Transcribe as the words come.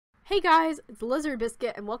Hey guys, it's Lizard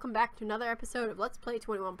Biscuit, and welcome back to another episode of Let's Play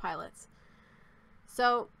 21 Pilots.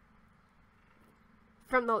 So,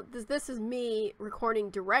 this is me recording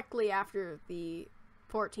directly after the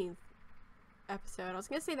 14th episode. I was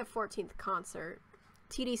gonna say the 14th concert.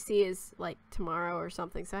 TDC is like tomorrow or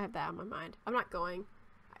something, so I have that on my mind. I'm not going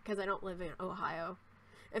because I don't live in Ohio.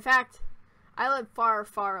 In fact, I live far,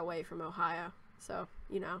 far away from Ohio, so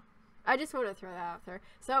you know. I just want to throw that out there.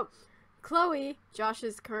 So, Chloe,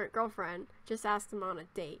 Josh's current girlfriend, just asked him on a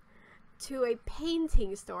date to a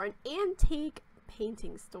painting store, an antique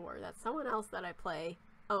painting store that someone else that I play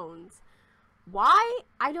owns. Why?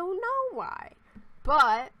 I don't know why.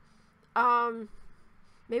 But,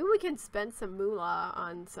 maybe we can spend some moolah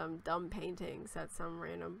on some dumb paintings that some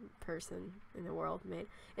random person in the world made.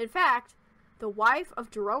 In fact, the wife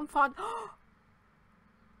of Jerome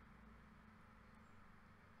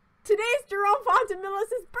Today's Jerome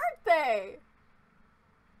Fontamillas' birthday!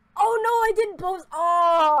 Oh no, I didn't post.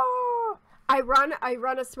 Oh! I run a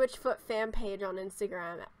Switchfoot fan page on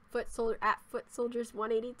Instagram at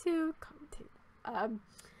FootSoldiers182.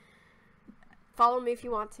 Follow me if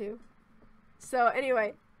you want to. So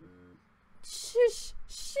anyway, shush.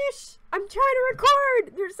 I'm trying to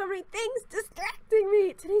record. There's so many things distracting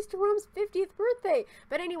me. Today's Jerome's 50th birthday.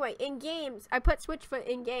 But anyway, in games, I put Switchfoot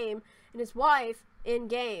in game, and his wife in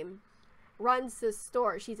game runs this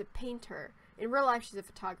store. She's a painter. In real life, she's a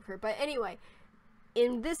photographer. But anyway,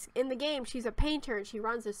 in the game, she's a painter, and she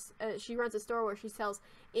runs a store where she sells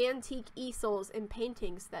antique easels and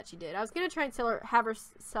paintings that she did. I was gonna try and have her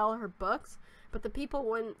sell her books, but the people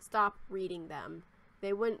wouldn't stop reading them.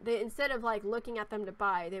 They instead of like looking at them to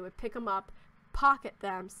buy, they would pick them up, pocket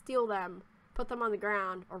them, steal them, put them on the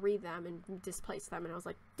ground, or read them and displace them. And I was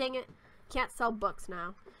like, dang it, can't sell books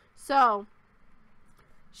now. So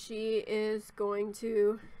she is going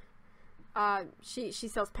to she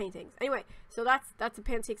sells paintings. Anyway, so that's a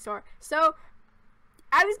antique store. So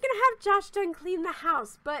I was gonna have Josh done clean the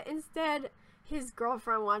house, but instead his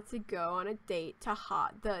girlfriend wants to go on a date to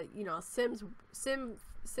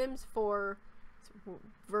Sims 4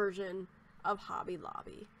 version of Hobby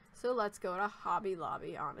Lobby. So let's go to Hobby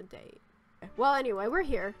Lobby on a date. Well, anyway, we're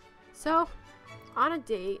here. So on a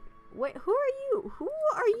date. Wait, who are you? Who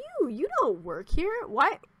are you? You don't work here.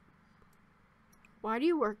 Why do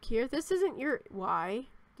you work here? This isn't your... Why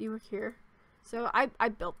do you work here? So I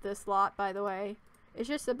built this lot, by the way. It's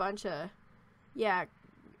just a bunch of... Yeah,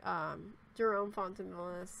 Jerome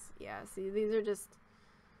Fontamillas. Yeah, see, these are just...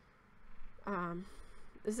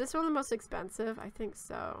 Is this one the most expensive? I think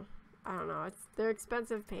so. I don't know. They're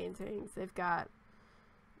expensive paintings. They've got...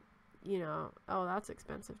 You know... Oh, that's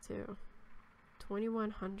expensive, too.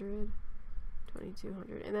 2,100,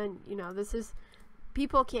 2,200, and then this is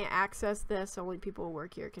people can't access this. Only people who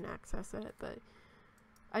work here can access it. But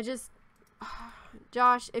I just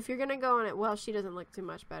Josh, if you're gonna go on it, well, she doesn't look too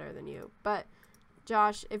much better than you. But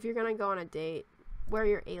Josh, if you're gonna go on a date, wear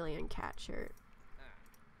your alien cat shirt.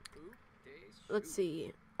 Let's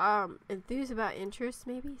see. Enthused about interest,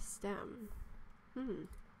 maybe STEM.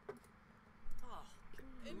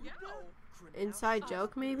 Inside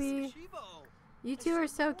joke, maybe. You two are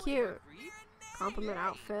so cute. Compliment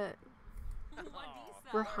outfit.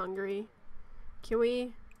 We're hungry. Can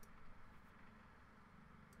we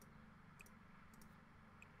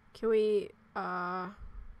we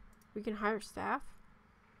can hire staff?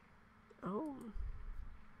 Oh.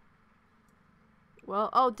 Well,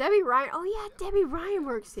 oh, Debbie Ryan. Oh yeah, Debbie Ryan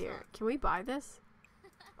works here. Can we buy this?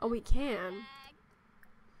 Oh, we can.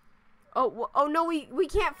 Oh, oh no, we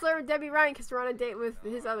can't flirt with Debbie Ryan because we're on a date with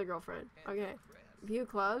his other girlfriend. Okay. View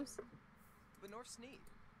clubs.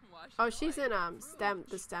 Oh, she's in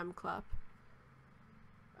the STEM club.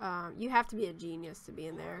 You have to be a genius to be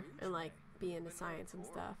in there and like be into science and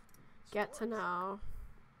stuff. Get to know.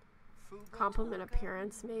 Compliment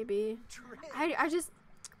appearance, maybe. I just...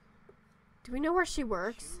 Do we know where she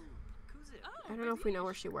works? I don't know if we know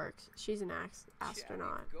where she works. She's an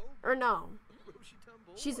astronaut. Or no.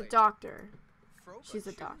 She's a doctor. She's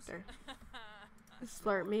a doctor.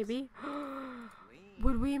 Flirt, maybe.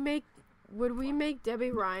 Would we make Debbie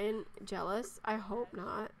Ryan jealous? I hope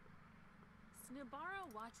not.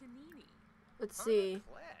 Let's see.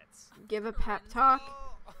 Give a pep talk.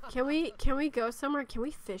 Can we go somewhere? Can we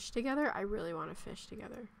fish together? I really want to fish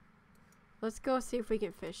together. Let's go see if we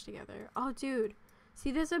can fish together. Oh, dude.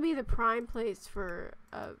 See, this would be the prime place for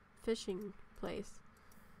a fishing place.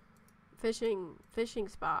 Fishing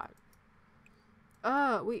spot.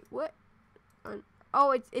 Oh, wait, what?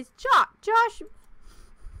 Oh, it's Josh.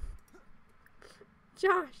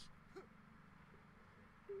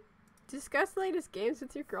 Discuss latest games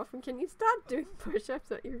with your girlfriend. Can you stop doing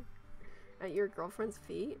push-ups at your At your girlfriend's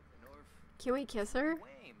feet? Can we kiss her?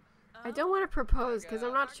 I don't want to propose because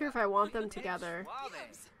I'm not sure if I want them together.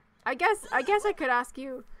 I guess I could ask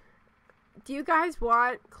you, do you guys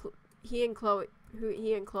want he and Chloe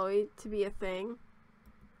to be a thing?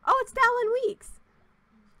 Oh, it's Dallin Weeks.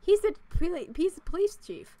 He's the police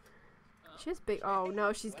chief. She's big. Oh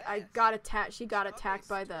no, she got attacked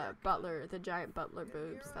by the butler, the giant butler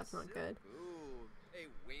boobs. That's not good.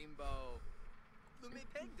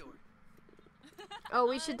 Oh,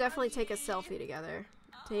 we should definitely take a selfie together.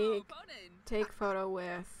 Take photo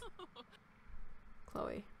with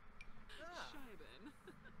Chloe.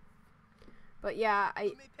 But yeah,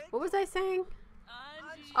 what was I saying?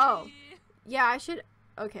 Oh, yeah, I should.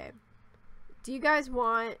 Okay. Do you guys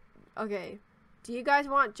want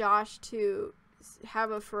Josh to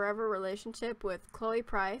have a forever relationship with Chloe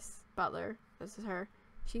Price, Butler? This is her.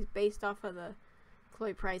 She's based off of the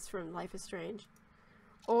Chloe Price from Life is Strange.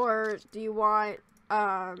 Or do you want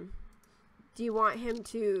him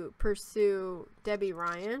to pursue Debbie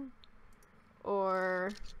Ryan?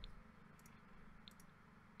 Or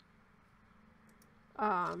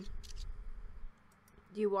do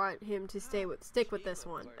you want him to stick with this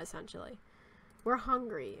one, essentially? We're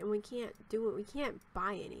hungry and we can't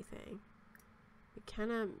buy anything.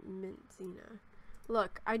 McKenna Minzina.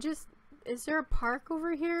 Look, is there a park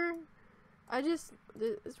over here? It's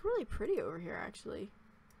really pretty over here, actually.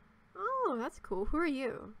 Oh, that's cool. Who are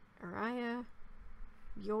you? Araya,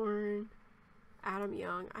 Bjorn, Adam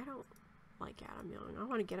Young. I don't like Adam Young. I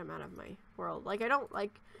want to get him out of my world. Like,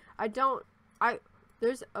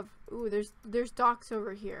 there's docks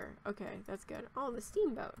over here. Okay, that's good. Oh, the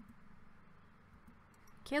steamboat.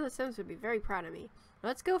 Kayla Sims would be very proud of me.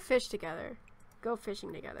 Let's go fish together. Go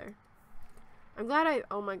fishing together. I'm glad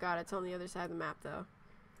oh my god, it's on the other side of the map though.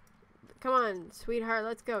 Come on, sweetheart,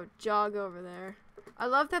 let's go jog over there. I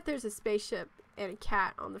love that there's a spaceship and a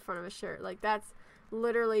cat on the front of a shirt. Like, that's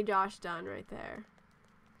literally Josh Dunn right there.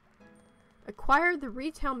 Acquired the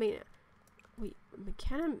retail maintenance. Wait,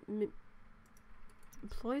 McKenna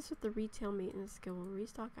employees with the retail maintenance skill will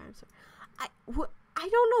restock items. I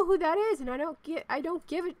don't know who that is, and I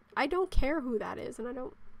don't care who that is, and I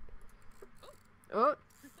don't. Oh,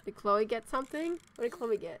 did Chloe get something? What did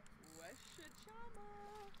Chloe get?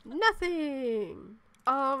 Nothing.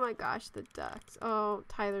 Oh my gosh, the ducks. Oh,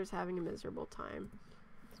 Tyler's having a miserable time.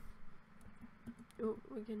 Oh,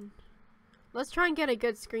 let's try and get a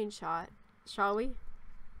good screenshot, shall we?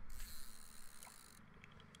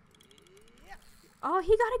 Oh,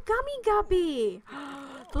 he got a gummy guppy.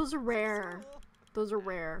 Those are rare. Those are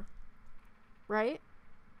rare. Right?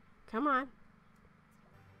 Come on.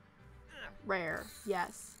 Rare.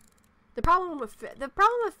 Yes. The problem with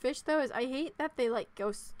fish though is I hate that they like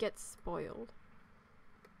get spoiled.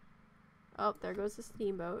 Oh, there goes the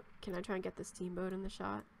steamboat. Can I try and get the steamboat in the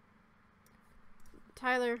shot?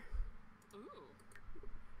 Tyler.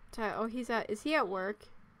 Oh, is he at work?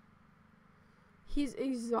 He's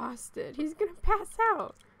exhausted. He's gonna pass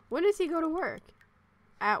out. When does he go to work?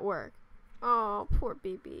 At work. Oh, poor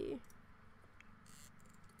baby.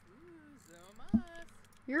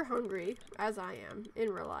 You're hungry, as I am,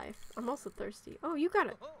 in real life. I'm also thirsty. Oh, you got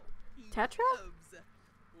a tetra?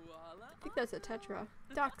 I think that's a tetra.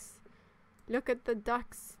 Ducks. Look at the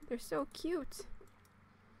ducks. They're so cute.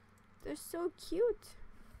 They're so cute.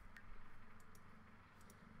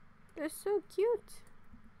 They're so cute.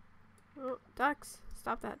 Oh, ducks.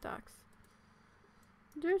 Stop that, ducks.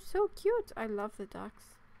 They're so cute. I love the ducks.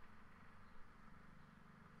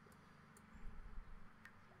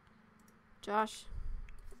 Josh,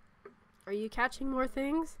 are you catching more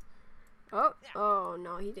things? Oh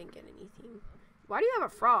no, he didn't get anything. Why do you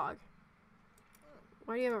have a frog?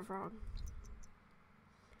 Why do you have a frog?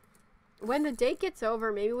 When the date gets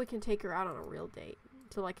over, maybe we can take her out on a real date.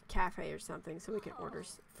 To like a cafe or something so we can order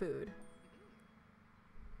food.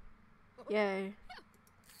 Yay.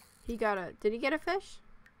 He got did he get a fish?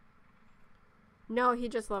 No, he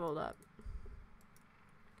just leveled up.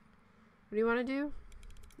 What do you want to do?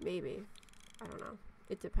 Maybe. I don't know.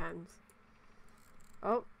 It depends.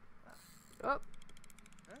 Oh. Oh.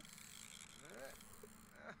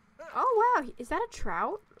 Oh, wow. Is that a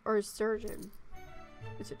trout or a sturgeon?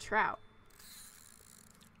 It's a trout.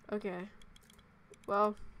 Okay.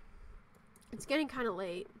 Well, it's getting kind of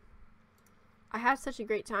late. I had such a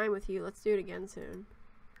great time with you. Let's do it again soon.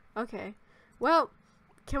 Okay. Well,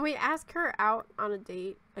 can we ask her out on a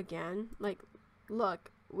date again? Like,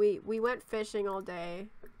 look, we went fishing all day.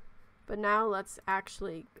 But now let's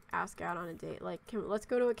actually ask out on a date. Like, let's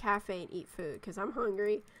go to a cafe and eat food, because I'm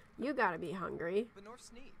hungry. You gotta be hungry.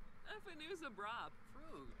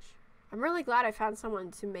 I'm really glad I found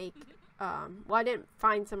someone to make well, I didn't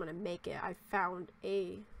find someone to make it. I found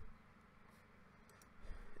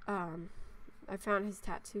I found his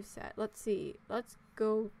tattoo set. Let's see. Let's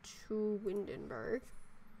go to Windenburg.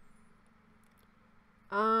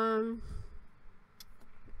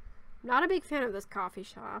 Not a big fan of this coffee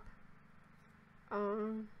shop. I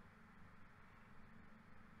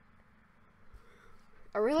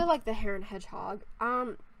really like the Hare and Hedgehog.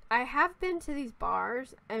 I have been to these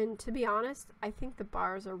bars, and to be honest, I think the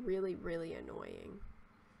bars are really, really annoying.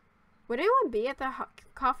 Would anyone be at the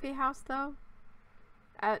coffee house, though?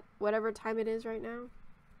 At whatever time it is right now?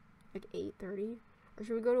 Like 8:30? Or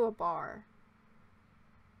should we go to a bar?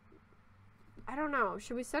 I don't know.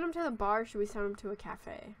 Should we send him to the bar, or should we send him to a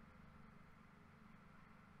cafe?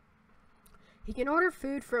 He can order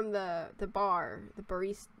food from the bar, the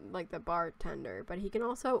barista, like the bartender, but he can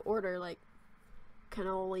also order like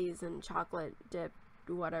cannolis and chocolate dip,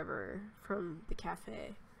 whatever, from the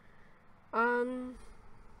cafe. Maybe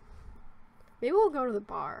we'll go to the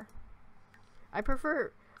bar. I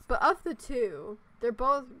prefer, but of the two, they're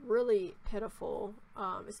both really pitiful.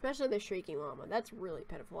 Especially the Shrieking Llama. That's really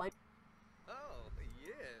pitiful.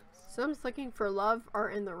 Sims looking for love are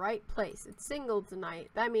in the right place. It's single tonight.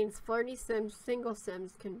 That means flirty Sims, single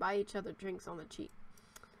Sims can buy each other drinks on the cheap.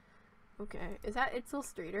 Okay, is that Itzel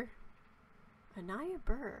Streeter? Anaya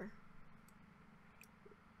Burr.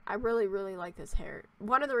 I really, really like this hair.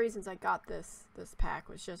 One of the reasons I got this pack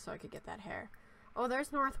was just so I could get that hair. Oh,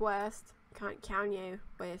 there's Northwest. Kanye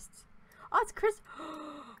West. Oh, it's Chris.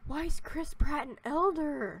 Why is Chris Pratt an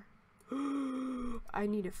elder? I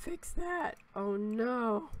need to fix that. Oh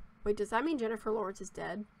no. Wait, does that mean Jennifer Lawrence is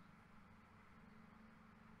dead?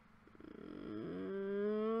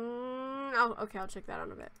 Oh, okay, I'll check that out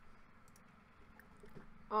in a bit.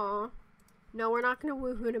 Aw. No, we're not gonna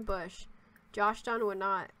woohoo in a bush. Josh Dunn would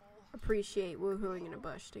not appreciate woohooing in a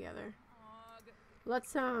bush together.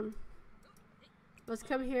 Let's come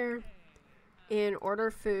here and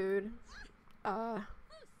order food.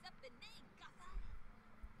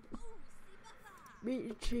 Meat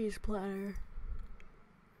and cheese platter.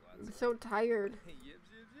 I'm so tired.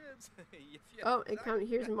 Oh,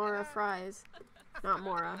 here's Mora fries. Not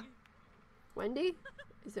Mora. Wendy?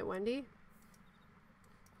 Is it Wendy?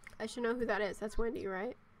 I should know who that is. That's Wendy,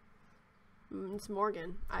 right? It's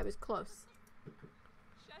Morgan. I was close.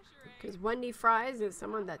 Because Wendy Fries is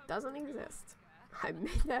someone that doesn't exist. I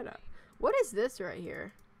made that up. What is this right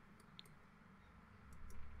here?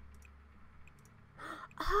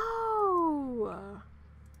 Oh!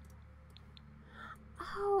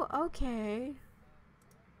 Oh, okay.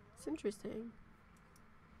 It's interesting.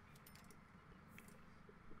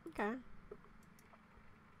 Okay.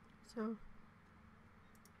 So.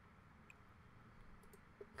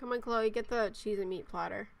 Come on, Chloe, get the cheese and meat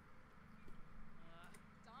platter.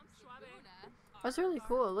 That's really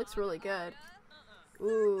cool. It looks really good.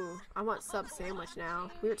 Ooh, I want sub sandwich now.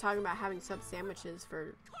 We were talking about having sub sandwiches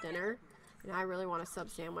for dinner, and I really want a sub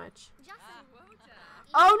sandwich.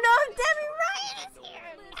 Oh no, Debbie Ryan is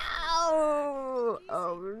here! No!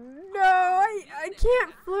 Oh no, I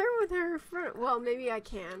can't flirt with her. Well, maybe I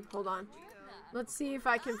can. Hold on. Let's see if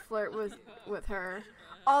I can flirt with her.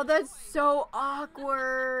 Oh, that's so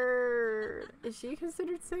awkward. Is she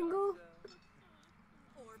considered single?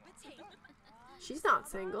 She's not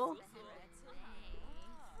single.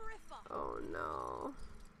 Oh no.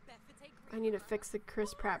 I need to fix the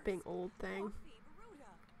Chris Pratt being old thing.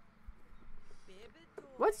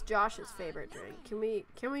 What's Josh's favorite drink? Can we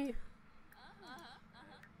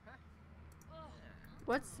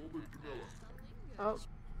What's Oh.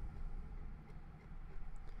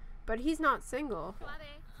 But he's not single.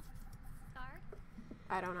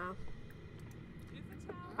 I don't know.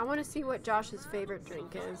 I want to see what Josh's favorite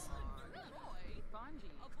drink is.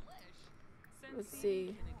 Let's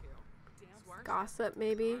see. Gossip,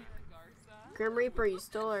 maybe? Grim Reaper, you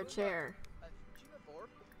stole our chair.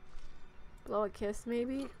 Blow a kiss,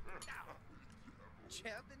 maybe?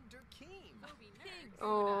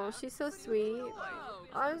 Oh, she's so sweet.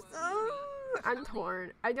 I'm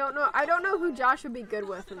torn. I don't know who Josh would be good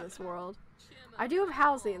with in this world. I do have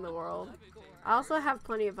Halsey in the world. I also have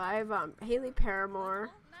plenty of Haley Paramore.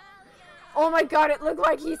 Oh my god, it looked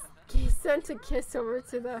like he sent a kiss over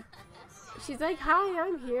to the... She's like, hi,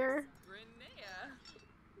 I'm here.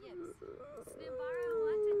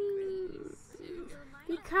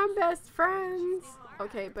 Become best friends.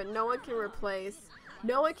 Okay, but no one can replace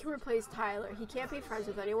Tyler. He can't be friends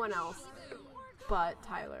with anyone else but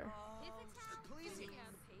Tyler.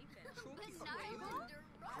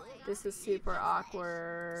 This is super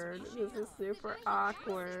awkward. This is super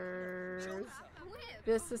awkward.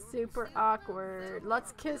 This is super awkward.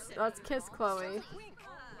 Let's kiss Chloe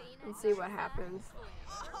and see what happens.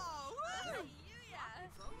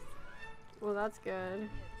 Well, that's good.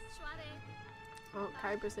 Oh,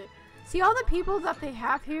 Kuiper say. See all the people that they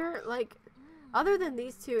have here, like, other than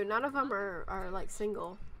these two, none of them are like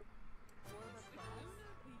single.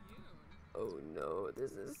 Oh no,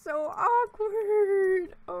 this is so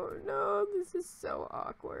awkward. Oh no, this is so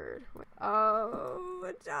awkward.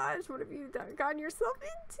 Oh, Josh, what have you gotten yourself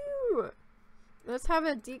into? Let's have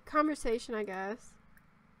a deep conversation, I guess.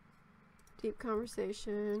 Deep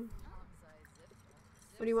conversation.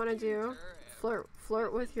 What do you want to do?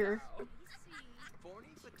 Flirt with your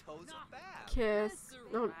kiss.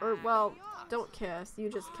 No, or well, don't kiss. You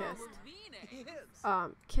just kissed.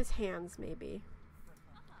 Kiss hands maybe.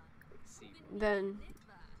 Then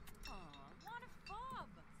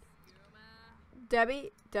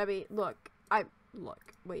Debbie, look.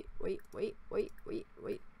 Wait.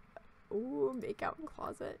 Ooh, make out in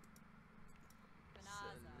closet.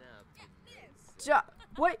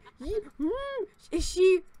 What? Is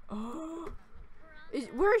she? Oh,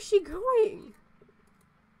 where is she going?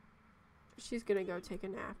 She's gonna go take a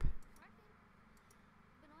nap.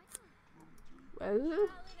 Well,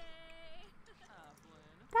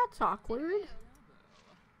 that's awkward.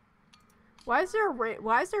 Why is there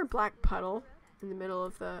a black puddle in the middle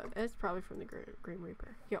of the? It's probably from the Grim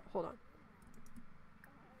Reaper. Yo, hold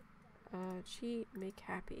on. Cheat, make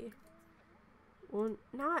happy. Well,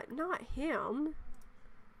 not him.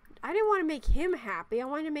 I didn't want to make him happy. I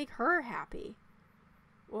wanted to make her happy.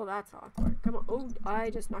 Well, that's awkward. Come on. Oh, I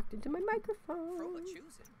just knocked into my microphone.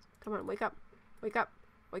 Come on, wake up. Wake up.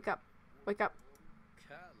 Wake up. Wake up.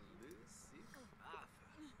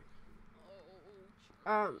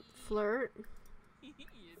 Flirt.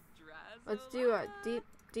 Let's do a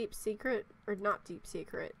deep secret, or not deep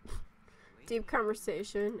secret. Deep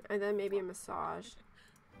conversation, and then maybe a massage.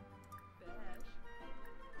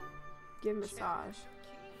 Give massage.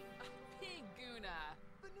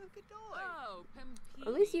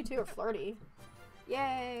 At least you two are flirty.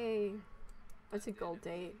 Yay! That's a gold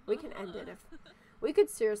date. We can end it if we could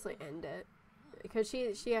seriously end it because she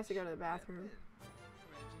has to go to the bathroom.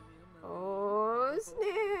 Oh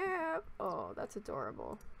snap! Oh, that's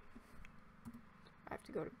adorable. I have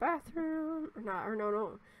to go to the bathroom or not? Or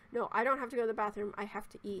no. I don't have to go to the bathroom. I have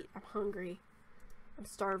to eat. I'm hungry. I'm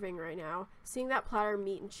starving right now. Seeing that platter of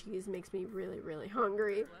meat and cheese makes me really, really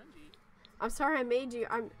hungry. I'm sorry I made you.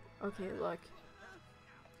 Okay, look.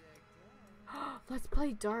 Let's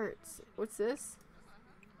play darts. What's this?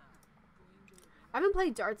 I haven't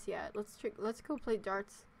played darts yet. Let's go play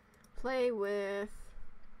darts. Play with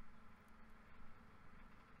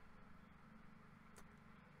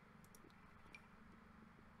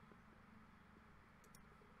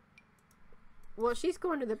well, she's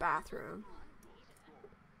going to the bathroom.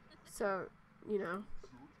 So, you know.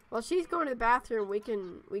 While she's going to the bathroom, we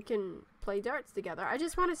can play darts together. I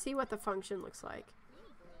just want to see what the function looks like.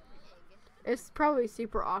 It's probably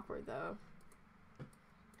super awkward though.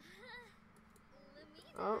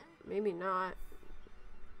 Oh, maybe not.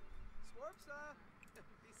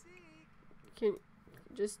 Can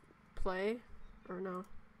just play or no?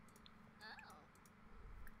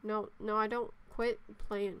 No, I don't quit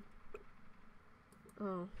playing.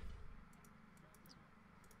 Oh.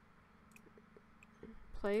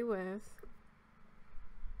 Play with.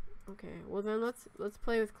 Okay, well then let's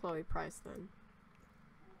play with Chloe Price then.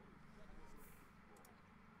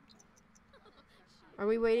 Are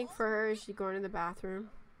we waiting for her? Is she going to the bathroom?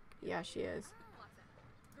 Yeah, she is.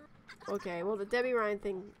 Okay, well the Debbie Ryan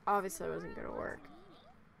thing obviously wasn't gonna work.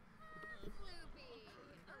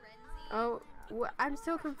 Oh, I'm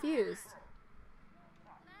so confused.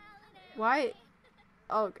 Why?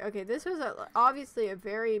 Oh, okay, this was obviously a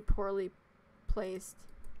very poorly placed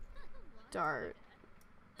dartboard.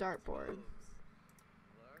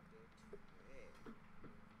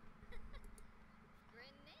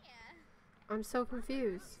 I'm so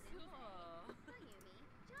confused.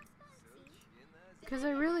 Because I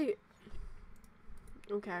really...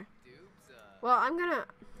 Okay. Well, I'm gonna...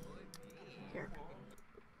 Here.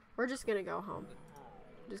 We're just gonna go home.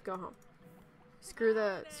 Just go home. Screw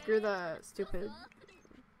the stupid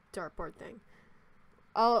dartboard thing.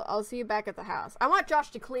 I'll see you back at the house. I want Josh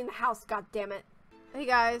to clean the house, god damn it. Hey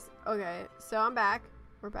guys. Okay, so I'm back.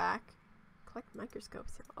 We're back. Collect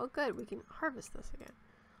microscopes here. Oh good, we can harvest this again.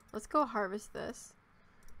 Let's go harvest this.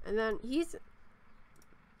 And then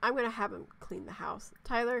I'm gonna have him clean the house.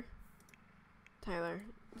 Tyler,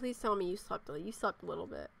 please tell me you slept a little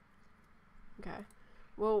bit. Okay.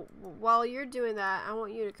 Well, while you're doing that, I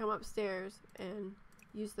want you to come upstairs and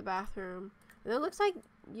use the bathroom. And it looks like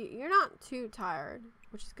you're not too tired,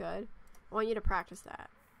 which is good. I want you to practice that.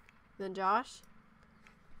 And then Josh,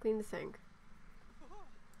 clean the sink.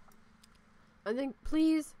 And then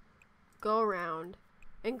please go around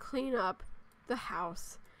and clean up the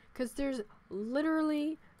house. Because there's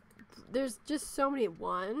just so many.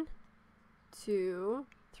 1, 2,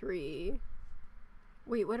 3.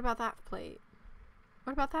 Wait, what about that plate?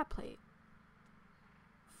 What about that plate?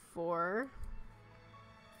 4,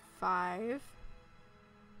 5,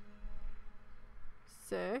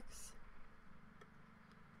 6.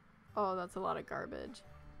 Oh, that's a lot of garbage.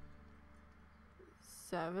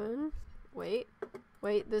 7. Wait,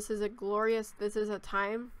 this is a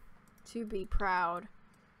time to be proud.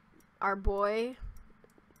 Our boy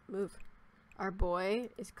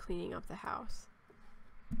is cleaning up the house.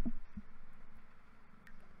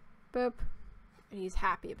 Boop. And he's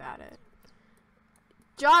happy about it.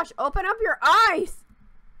 Josh, open up your eyes!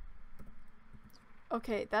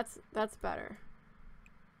 Okay, that's better.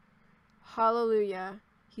 Hallelujah.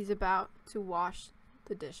 He's about to wash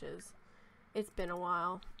the dishes. It's been a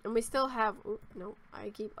while. And we still have... no, I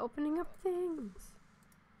keep opening up things.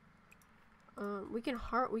 We can...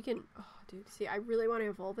 oh, dude. See, I really want to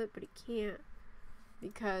evolve it, but he can't.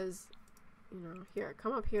 Because, you know, here.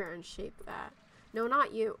 Come up here and shape that. No,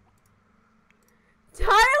 not you. Tyler,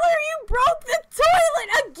 you broke the toilet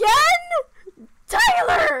again?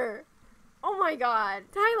 Tyler! Oh my god.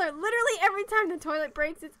 Tyler, literally every time the toilet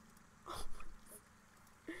breaks,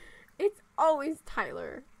 it's always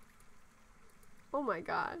Tyler. Oh my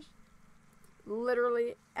gosh.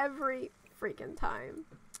 Literally every freaking time.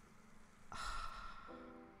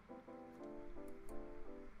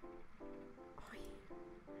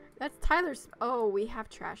 That's Tyler's. Oh, we have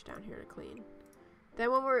trash down here to clean.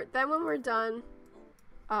 Then when we're done,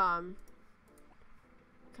 come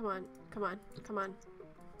on.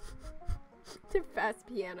 The fast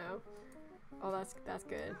piano. Oh, that's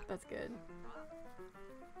good. That's good.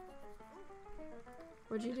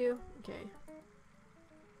 What'd you do? Okay.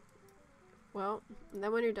 Well, and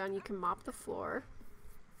then when you're done, you can mop the floor.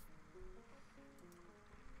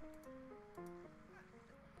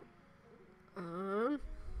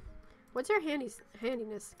 What's your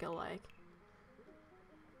handiness skill like?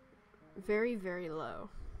 Very, very low.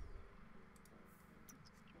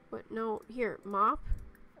 What? No, here, mop,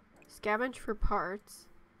 scavenge for parts,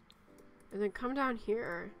 and then come down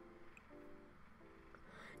here.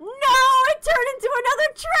 No, it turned into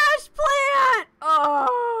another trash plant!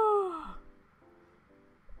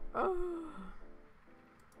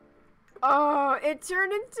 Oh, it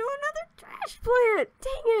turned into another trash plant!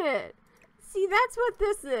 Dang it! See, that's what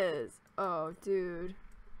this is. Oh, dude.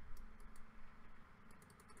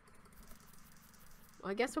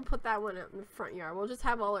 Well, I guess we'll put that one out in the front yard. We'll just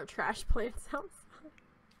have all our trash plants outside.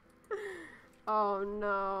 Oh,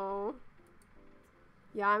 no.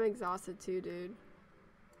 Yeah, I'm exhausted too, dude.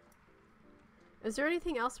 Is there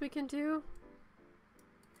anything else we can do?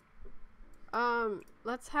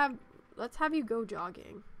 Let's have you go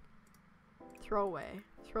jogging. Throw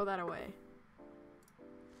that away.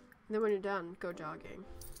 And then when you're done, go jogging.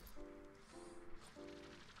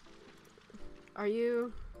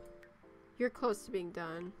 You're close to being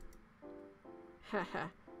done. Haha,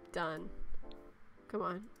 done. Come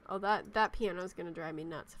on. Oh, that piano is gonna drive me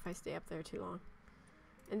nuts if I stay up there too long.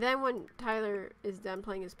 And then when Tyler is done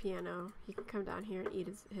playing his piano, he can come down here and eat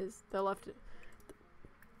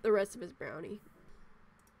the rest of his brownie.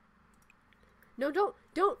 No,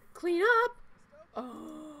 don't clean up.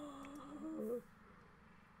 Oh.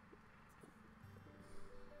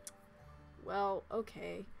 Well,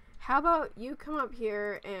 okay. How about you come up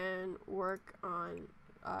here and work on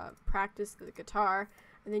practice the guitar,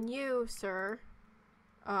 and then you, sir,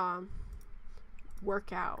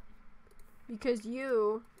 work out, because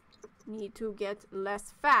you need to get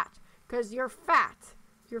less fat, because you're fat.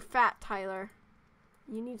 You're fat, Tyler.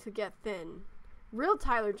 You need to get thin. Real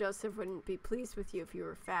Tyler Joseph wouldn't be pleased with you if you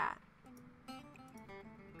were fat.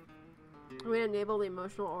 I'm gonna enable the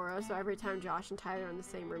emotional aura, so every time Josh and Tyler are in the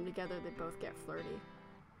same room together, they both get flirty.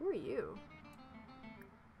 Who are you?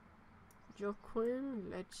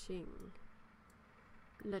 Joaquin Leching.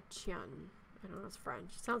 Lechian. I don't know, it's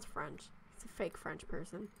French. It sounds French. It's a fake French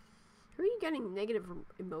person. Who are you getting negative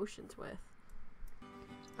emotions with?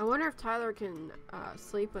 I wonder if Tyler can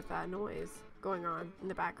sleep with that noise going on in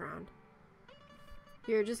the background.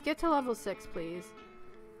 Here, just get to level 6, please.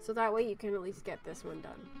 So that way you can at least get this one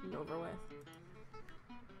done and over with.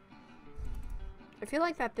 I feel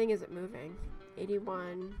like that thing isn't moving.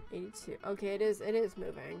 81, 82. Okay, it is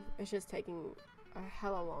moving. It's just taking a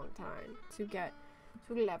hella long time to get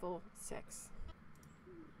to level 6.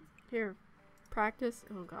 Here, Practice?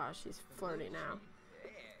 Oh gosh, she's flirty now.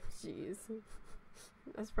 Jeez.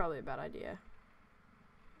 That's probably a bad idea.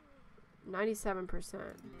 97%.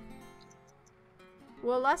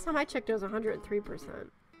 Well, last time I checked it was 103%.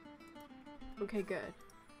 Okay, good.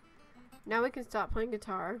 Now we can stop playing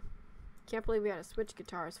guitar. Can't believe we had to switch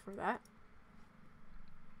guitars for that.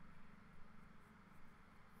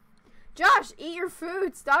 Josh, eat your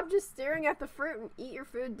food. Stop just staring at the fruit and eat your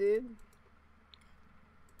food, dude.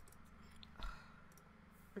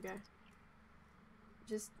 Okay.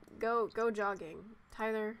 Just go jogging.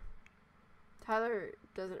 Tyler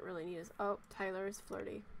doesn't really need us. Oh, Tyler is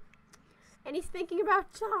flirty. And he's thinking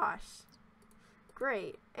about Josh.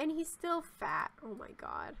 Great. And he's still fat. Oh my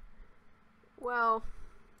god. Well,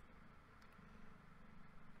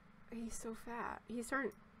 he's so fat. He's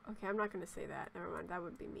starting. Okay, I'm not going to say that. Never mind. That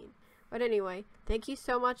would be mean. But anyway, thank you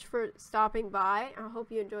so much for stopping by. I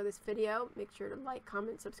hope you enjoy this video. Make sure to like,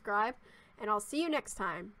 comment, subscribe. And I'll see you next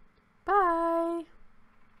time. Bye.